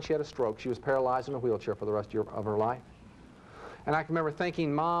 39, she had a stroke. She was paralyzed in a wheelchair for the rest of her life. And I can remember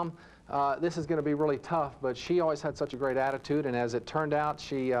thinking, Mom, this is going to be really tough, but she always had such a great attitude, and as it turned out,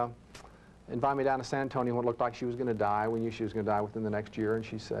 she invited me down to San Antonio when it looked like she was going to die. We knew she was going to die within the next year, and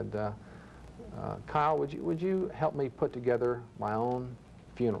she said, Kyle, would you help me put together my own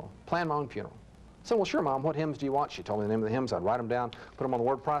funeral, plan my own funeral? I said, well, sure, Mom, what hymns do you want? She told me the name of the hymns. I'd write them down, put them on the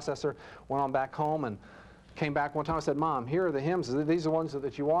word processor, went on back home, and came back one time. I said, Mom, here are the hymns. Are these the ones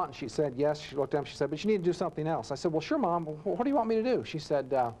that you want? And she said, yes. She looked down. She said, but you need to do something else. I said, well, sure, Mom. What do you want me to do? She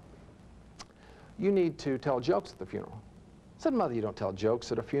said, you need to tell jokes at the funeral. I said, Mother, you don't tell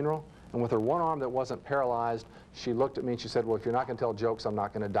jokes at a funeral. And with her one arm that wasn't paralyzed, she looked at me and she said, well, if you're not going to tell jokes, I'm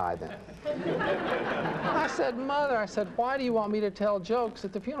not going to die then. I said, Mother, I said, why do you want me to tell jokes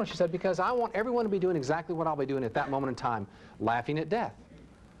at the funeral? She said, because I want everyone to be doing exactly what I'll be doing at that moment in time, laughing at death.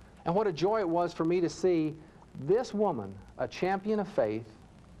 And what a joy it was for me to see this woman, a champion of faith,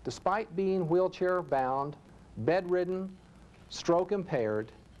 despite being wheelchair-bound, bedridden,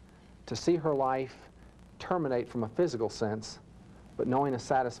 stroke-impaired, to see her life terminate from a physical sense, but knowing a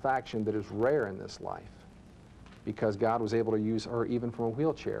satisfaction that is rare in this life, because God was able to use her even from a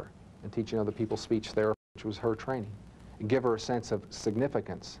wheelchair and teaching other people speech therapy, which was her training, and give her a sense of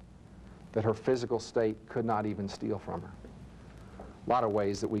significance that her physical state could not even steal from her. A lot of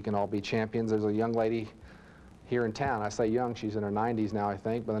ways that we can all be champions. There's a young lady here in town. I say young, she's in her 90s now, I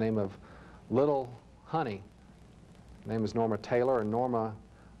think, by the name of Little Honey. Her name is Norma Taylor, and Norma,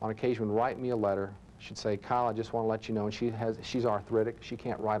 on occasion, would write me a letter. She'd say, Kyle, I just want to let you know, and she's arthritic. She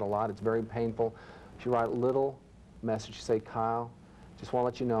can't write a lot. It's very painful. She'd write a little message. She'd say, Kyle, just want to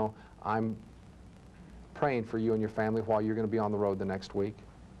let you know, I'm praying for you and your family while you're going to be on the road the next week.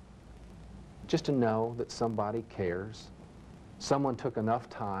 Just to know that somebody cares. Someone took enough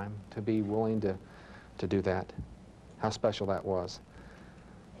time to be willing to do that. How special that was.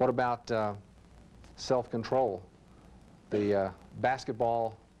 What about self-control? The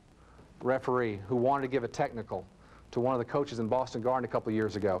basketball referee who wanted to give a technical to one of the coaches in Boston Garden a couple of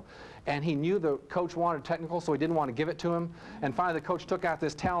years ago. And he knew the coach wanted a technical, so he didn't want to give it to him. And finally the coach took out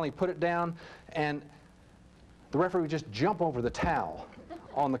this towel and he put it down, and the referee would just jump over the towel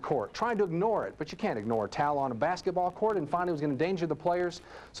on the court, trying to ignore it, but you can't ignore a towel on a basketball court, and finally it was going to endanger the players,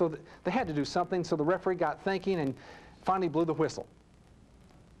 so they had to do something. So the referee got thinking and finally blew the whistle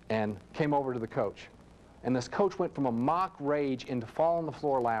and came over to the coach. And this coach went from a mock rage into fall on the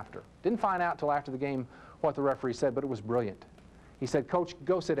floor laughter. Didn't find out till after the game what the referee said, but it was brilliant. He said, Coach,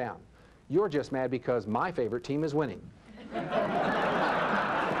 go sit down. You're just mad because my favorite team is winning. You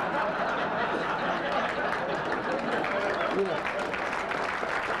know,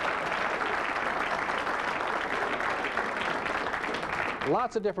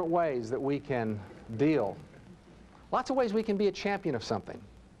 lots of different ways that we can deal. Lots of ways we can be a champion of something.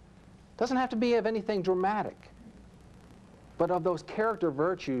 Doesn't have to be of anything dramatic, but of those character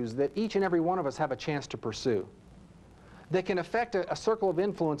virtues that each and every one of us have a chance to pursue, that can affect a circle of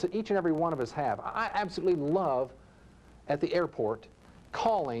influence that each and every one of us have. I absolutely love, at the airport,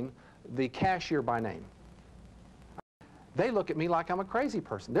 calling the cashier by name. They look at me like I'm a crazy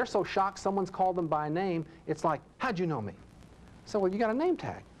person. They're so shocked someone's called them by name, it's like, how'd you know me? So, well, you got a name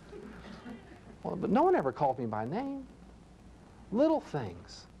tag. Well, but no one ever called me by name. Little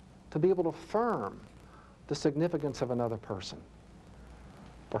things to be able to affirm the significance of another person.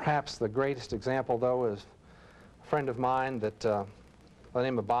 Perhaps the greatest example, though, is a friend of mine that, by the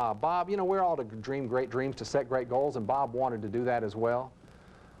name of Bob. Bob, you know, we're all to dream great dreams, to set great goals, and Bob wanted to do that as well.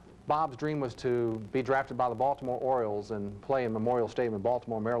 Bob's dream was to be drafted by the Baltimore Orioles and play in Memorial Stadium in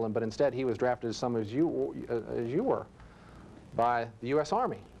Baltimore, Maryland, but instead he was drafted as you were by the U.S.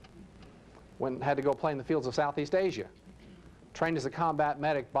 Army. Had to go play in the fields of Southeast Asia. Trained as a combat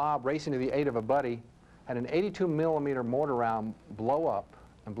medic, Bob, racing to the aid of a buddy, had an 82 millimeter mortar round blow up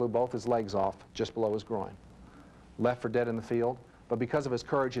and blew both his legs off just below his groin. Left for dead in the field. But because of his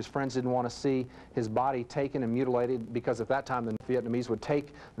courage, his friends didn't want to see his body taken and mutilated, because at that time the Vietnamese would take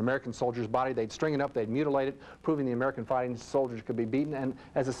an American soldier's body, they'd string it up, they'd mutilate it, proving the American fighting soldiers could be beaten, and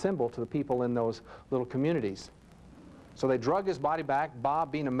as a symbol to the people in those little communities. So they drug his body back.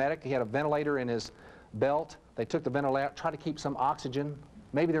 Bob, being a medic, he had a ventilator in his belt. They took the ventilator out, tried to keep some oxygen.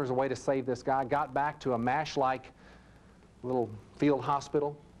 Maybe there was a way to save this guy. Got back to a MASH-like little field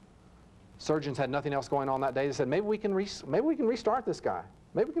hospital. Surgeons had nothing else going on that day. They said, maybe we can restart this guy.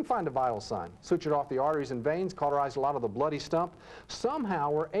 Maybe we can find a vital sign. Sutured off the arteries and veins, cauterized a lot of the bloody stump. Somehow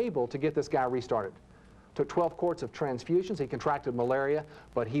we're able to get this guy restarted. Took 12 quarts of transfusions. He contracted malaria,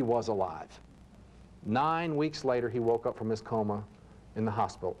 but he was alive. 9 weeks later, he woke up from his coma in the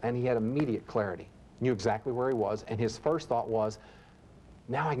hospital, and he had immediate clarity. Knew exactly where he was, and his first thought was,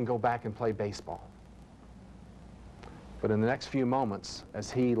 now I can go back and play baseball. But in the next few moments,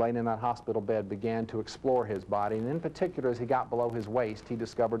 as he, laying in that hospital bed, began to explore his body, and in particular, as he got below his waist, he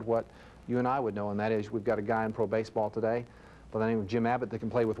discovered what you and I would know, and that is we've got a guy in pro baseball today by the name of Jim Abbott that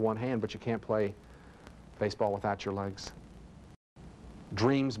can play with one hand, but you can't play baseball without your legs.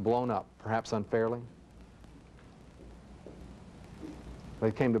 Dreams blown up, perhaps unfairly.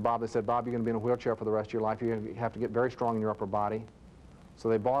 They came to Bob, they said, Bob, you're going to be in a wheelchair for the rest of your life. You're going to have to get very strong in your upper body. So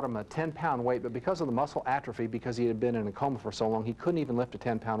they bought him a 10-pound weight, but because of the muscle atrophy, because he had been in a coma for so long, he couldn't even lift a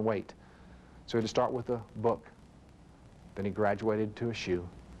 10-pound weight. So he had to start with a book. Then he graduated to a shoe.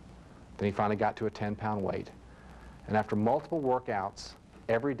 Then he finally got to a 10-pound weight. And after multiple workouts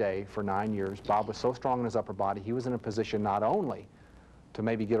every day for 9 years, Bob was so strong in his upper body, he was in a position not only to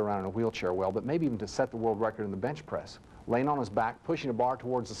maybe get around in a wheelchair well, but maybe even to set the world record in the bench press. Laying on his back, pushing a bar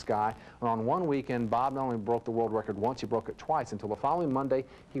towards the sky. And on one weekend, Bob not only broke the world record once, he broke it twice, until the following Monday,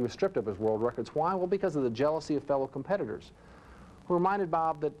 he was stripped of his world records. Why? Well, because of the jealousy of fellow competitors, who reminded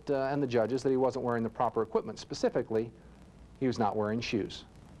Bob that, and the judges, that he wasn't wearing the proper equipment. Specifically, he was not wearing shoes.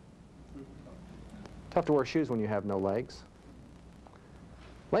 Tough to wear shoes when you have no legs.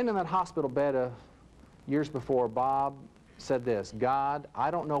 Laying in that hospital bed years before, Bob said this, God, I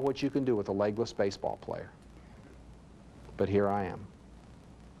don't know what you can do with a legless baseball player, but here I am.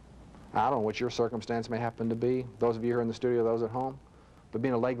 I don't know what your circumstance may happen to be, those of you here in the studio, those at home, but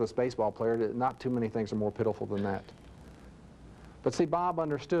being a legless baseball player, not too many things are more pitiful than that. But see, Bob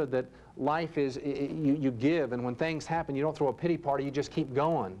understood that life is, you give, and when things happen, you don't throw a pity party, you just keep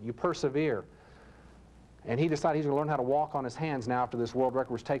going, you persevere. And he decided he's going to learn how to walk on his hands now after this world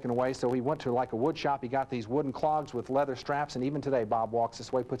record was taken away. So he went to like a wood shop. He got these wooden clogs with leather straps. And even today, Bob walks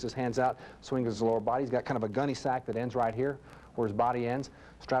this way, puts his hands out, swings his lower body. He's got kind of a gunny sack that ends right here, where his body ends,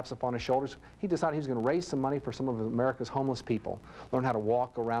 straps up on his shoulders. He decided he was going to raise some money for some of America's homeless people. Learn how to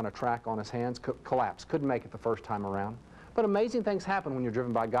walk around a track on his hands. Collapsed. Couldn't make it the first time around. But amazing things happen when you're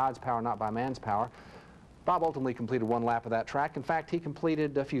driven by God's power, not by man's power. Bob ultimately completed one lap of that track. In fact, he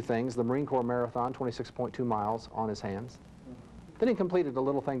completed a few things. The Marine Corps Marathon, 26.2 miles on his hands. Then he completed a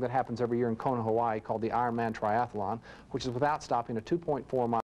little thing that happens every year in Kona, Hawaii, called the Ironman Triathlon, which is without stopping a 2.4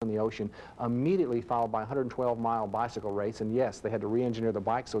 miles in the ocean, immediately followed by a 112-mile bicycle race. And yes, they had to re-engineer the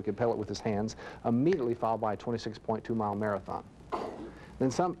bike so he could pedal it with his hands, immediately followed by a 26.2-mile marathon.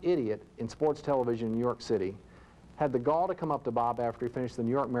 Then some idiot in sports television in New York City had the gall to come up to Bob after he finished the New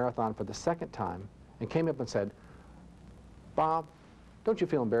York Marathon for the second time and came up and said, Bob, don't you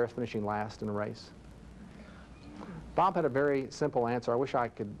feel embarrassed finishing last in a race? Bob had a very simple answer. I wish I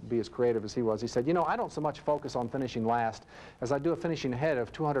could be as creative as he was. He said, you know, I don't so much focus on finishing last as I do of finishing ahead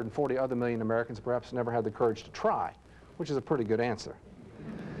of 240 other million Americans who perhaps never had the courage to try, which is a pretty good answer.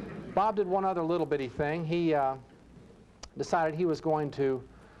 Bob did one other little bitty thing. He decided he was going to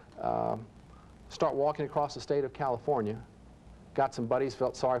start walking across the state of California. Got some buddies,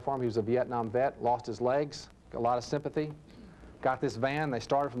 felt sorry for him. He was a Vietnam vet, lost his legs, got a lot of sympathy. Got this van. They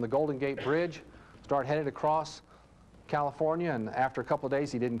started from the Golden Gate Bridge, started headed across California, and after a couple of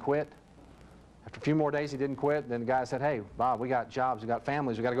days, he didn't quit. After a few more days, he didn't quit. Then the guy said, hey, Bob, we got jobs, we got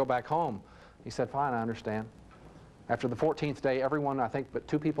families, we got to go back home. He said, fine, I understand. After the 14th day, everyone, I think, but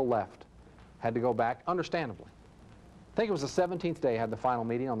 2 people left, had to go back, understandably. I think it was the 17th day, had the final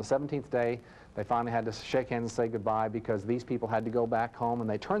meeting. On the 17th day, they finally had to shake hands and say goodbye because these people had to go back home, and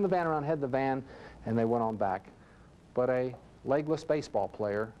they turned the van around, headed the van, and they went on back. But a legless baseball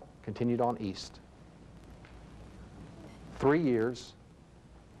player continued on east. 3 years,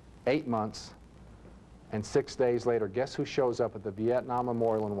 8 months, and 6 days later, guess who shows up at the Vietnam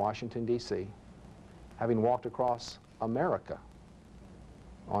Memorial in Washington, D.C., having walked across America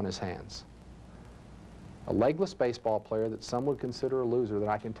on his hands? A legless baseball player that some would consider a loser, that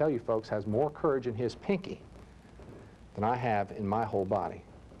I can tell you folks has more courage in his pinky than I have in my whole body.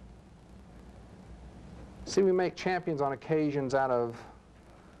 See, we make champions on occasions out of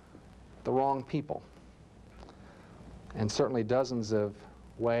the wrong people. And certainly dozens of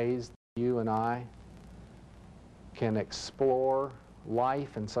ways that you and I can explore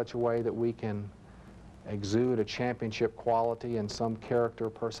life in such a way that we can exude a championship quality and some character,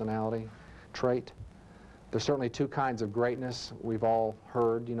 personality trait. There's certainly two kinds of greatness we've all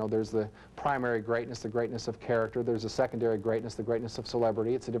heard. You know, there's the primary greatness, the greatness of character. There's a secondary greatness, the greatness of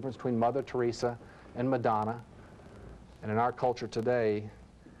celebrity. It's the difference between Mother Teresa and Madonna. And in our culture today,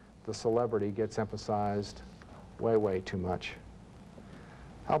 the celebrity gets emphasized way, way too much.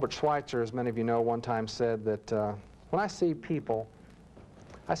 Albert Schweitzer, as many of you know, one time said that when I see people,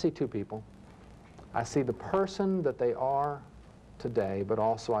 I see two people. I see the person that they are today, but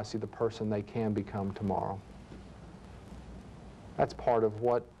also I see the person they can become tomorrow. That's part of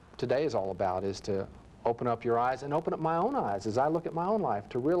what today is all about, is to open up your eyes and open up my own eyes as I look at my own life,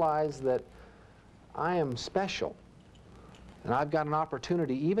 to realize that I am special and I've got an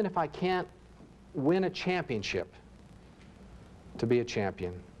opportunity, even if I can't win a championship, to be a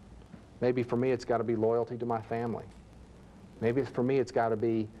champion. Maybe for me it's got to be loyalty to my family. Maybe for me it's got to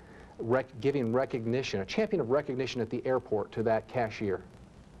be giving recognition, a champion of recognition at the airport to that cashier.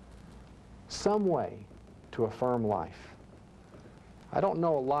 Some way to affirm life. I don't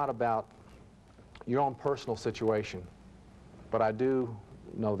know a lot about your own personal situation, but I do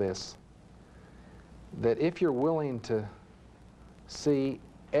know this, that if you're willing to see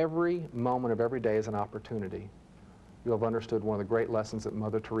every moment of every day as an opportunity, you'll have understood one of the great lessons that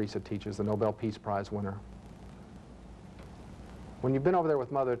Mother Teresa teaches, the Nobel Peace Prize winner. When you've been over there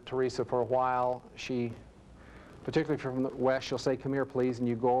with Mother Teresa for a while, she, particularly from the West, she'll say, "Come here, please," and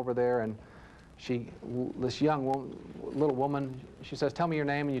you go over there, and this young little woman, she says, "Tell me your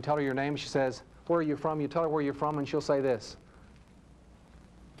name," and you tell her your name. She says, "Where are you from?" You tell her where you're from, and she'll say this: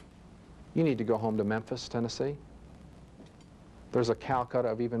 "You need to go home to Memphis, Tennessee. There's a Calcutta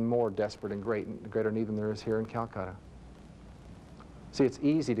of even more desperate and greater need than there is here in Calcutta." See, it's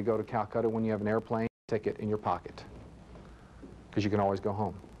easy to go to Calcutta when you have an airplane ticket in your pocket, because you can always go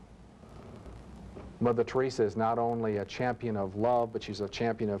home. Mother Teresa is not only a champion of love, but she's a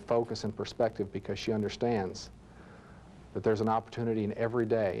champion of focus and perspective, because she understands that there's an opportunity in every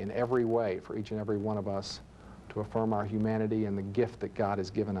day, in every way, for each and every one of us to affirm our humanity and the gift that God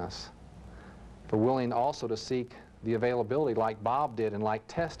has given us. If we're willing also to seek the availability like Bob did and like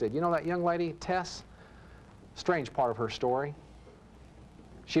Tess did. You know that young lady, Tess? Strange part of her story.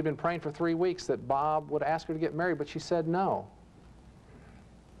 She'd been praying for 3 weeks that Bob would ask her to get married, but she said no.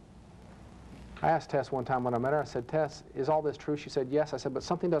 I asked Tess one time when I met her, I said, "Tess, is all this true?" She said, "Yes." I said, "But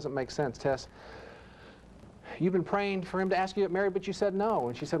something doesn't make sense, Tess. You've been praying for him to ask you to get married, but you said no."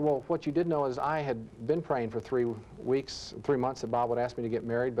 And she said, "Well, what you did know is I had been praying for 3 months that Bob would ask me to get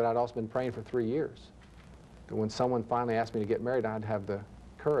married, but I'd also been praying for 3 years. That when someone finally asked me to get married, I'd have the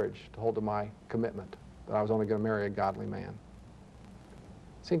courage to hold to my commitment, that I was only going to marry a godly man."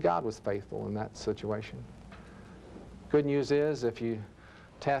 See, God was faithful in that situation. Good news is, if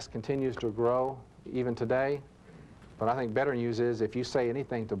Tess continues to grow even today, but I think better news is, if you say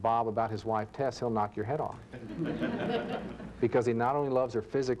anything to Bob about his wife Tess, he'll knock your head off. Because he not only loves her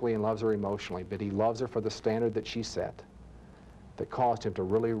physically and loves her emotionally, but he loves her for the standard that she set, that caused him to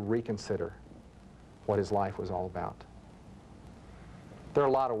really reconsider what his life was all about. There are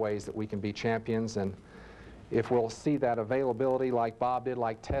a lot of ways that we can be champions, and if we'll see that availability like Bob did,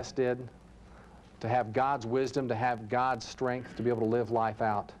 like Tess did, to have God's wisdom, to have God's strength to be able to live life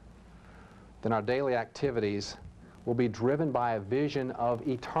out, then our daily activities will be driven by a vision of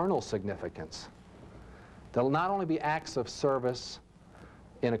eternal significance. They'll not only be acts of service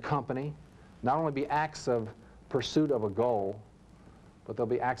in a company, not only be acts of pursuit of a goal, but they'll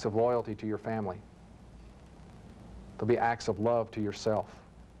be acts of loyalty to your family. They'll be acts of love to yourself.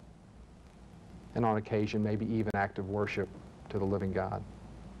 And on occasion, maybe even act of worship to the living God.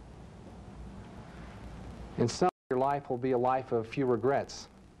 In some, your life will be a life of few regrets.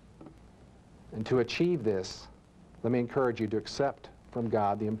 And to achieve this, let me encourage you to accept from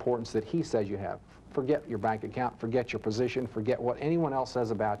God the importance that He says you have. Forget your bank account, forget your position, forget what anyone else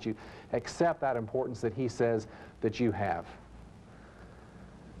says about you. Accept that importance that He says that you have.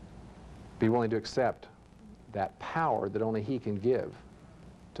 Be willing to accept that power that only He can give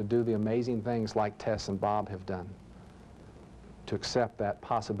to do the amazing things like Tess and Bob have done. To accept that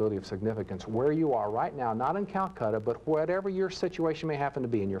possibility of significance where you are right now, not in Calcutta, but whatever your situation may happen to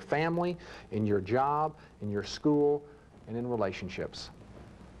be, in your family, in your job, in your school, and in relationships.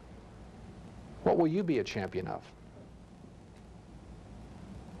 What will you be a champion of?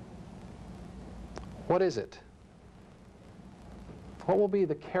 What is it? What will be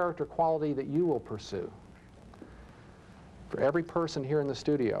the character quality that you will pursue? For every person here in the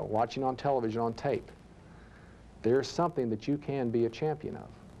studio, watching on television, on tape, there's something that you can be a champion of.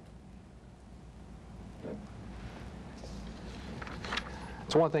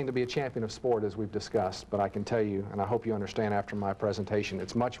 It's one thing to be a champion of sport, as we've discussed, but I can tell you, and I hope you understand after my presentation,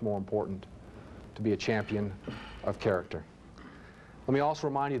 it's much more important to be a champion of character. Let me also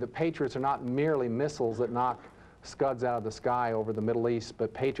remind you that patriots are not merely missiles that knock scuds out of the sky over the Middle East,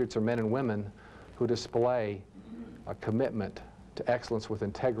 but patriots are men and women who display a commitment to excellence with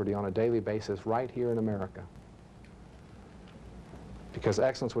integrity on a daily basis right here in America. Because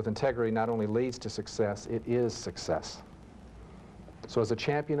excellence with integrity not only leads to success, it is success. So as a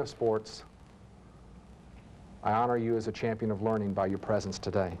champion of sports, I honor you as a champion of learning by your presence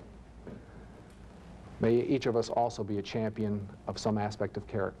today. May each of us also be a champion of some aspect of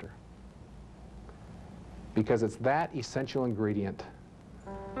character. Because it's that essential ingredient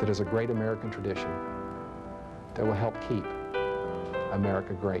that is a great American tradition that will help keep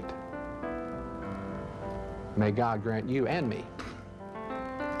America great. May God grant you and me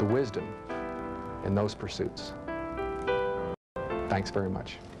the wisdom in those pursuits. Thanks very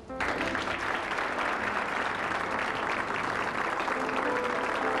much.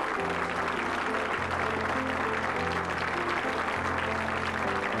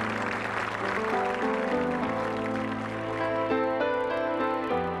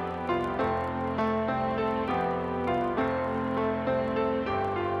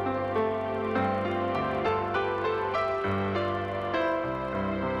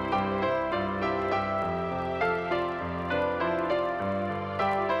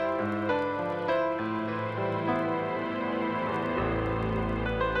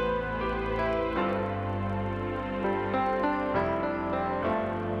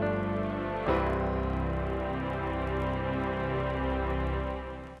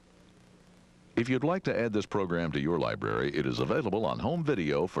 If you'd like to add this program to your library, it is available on home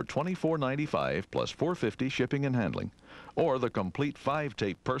video for $24.95 plus $4.50 shipping and handling. Or the complete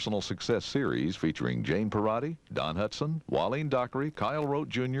 5-tape Personal Success series featuring Jane Perotti, Don Hudson, Wallene Dockery, Kyle Rote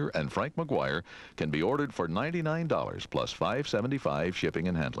Jr., and Frank McGuire can be ordered for $99 plus $5.75 shipping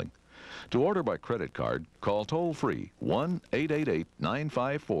and handling. To order by credit card, call toll-free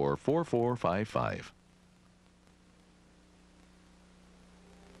 1-888-954-4455.